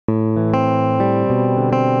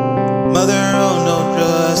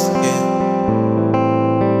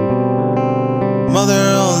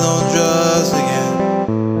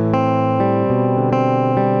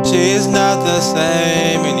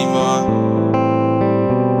same anymore.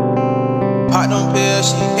 Pop them pills,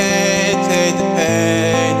 she can't take the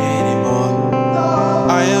pain anymore.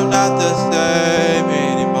 I am not the same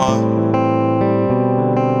anymore.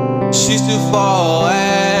 She's too far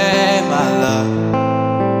away, my love.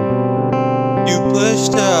 You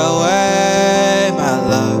pushed her away, my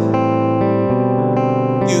love.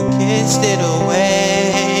 You kissed it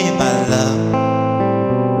away, my love.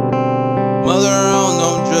 Mother on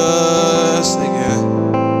them drugs again.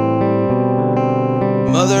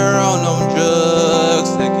 Mother on them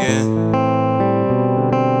drugs again.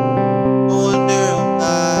 No wonder I'm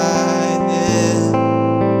like this.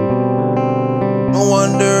 No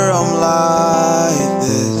wonder I'm like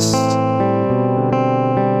this.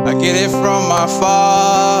 I get it from my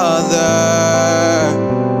father,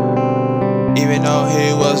 even though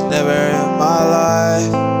he was never in my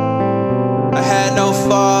life. I had no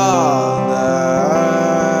father,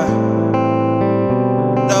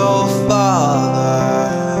 no father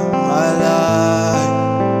in my life.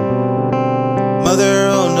 Mother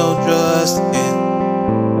on no drugs again.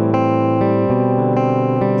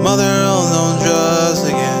 Mother on no drugs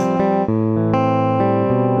again.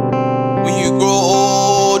 When you grow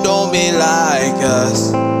old, don't be like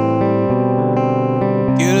us.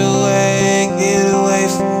 Get away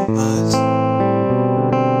from us.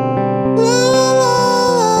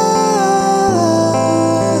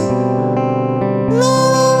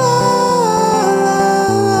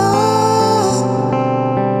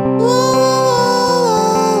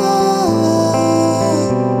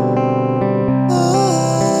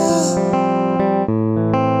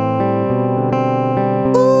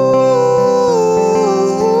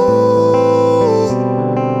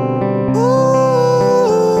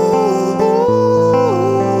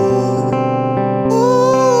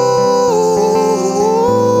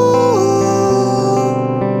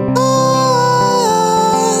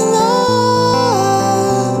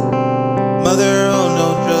 Mother on no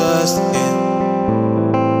drugs again.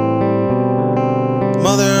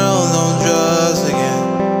 Mother on no drugs again.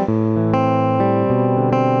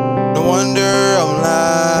 No wonder I'm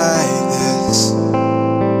like this.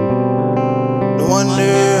 No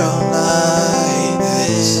wonder I'm like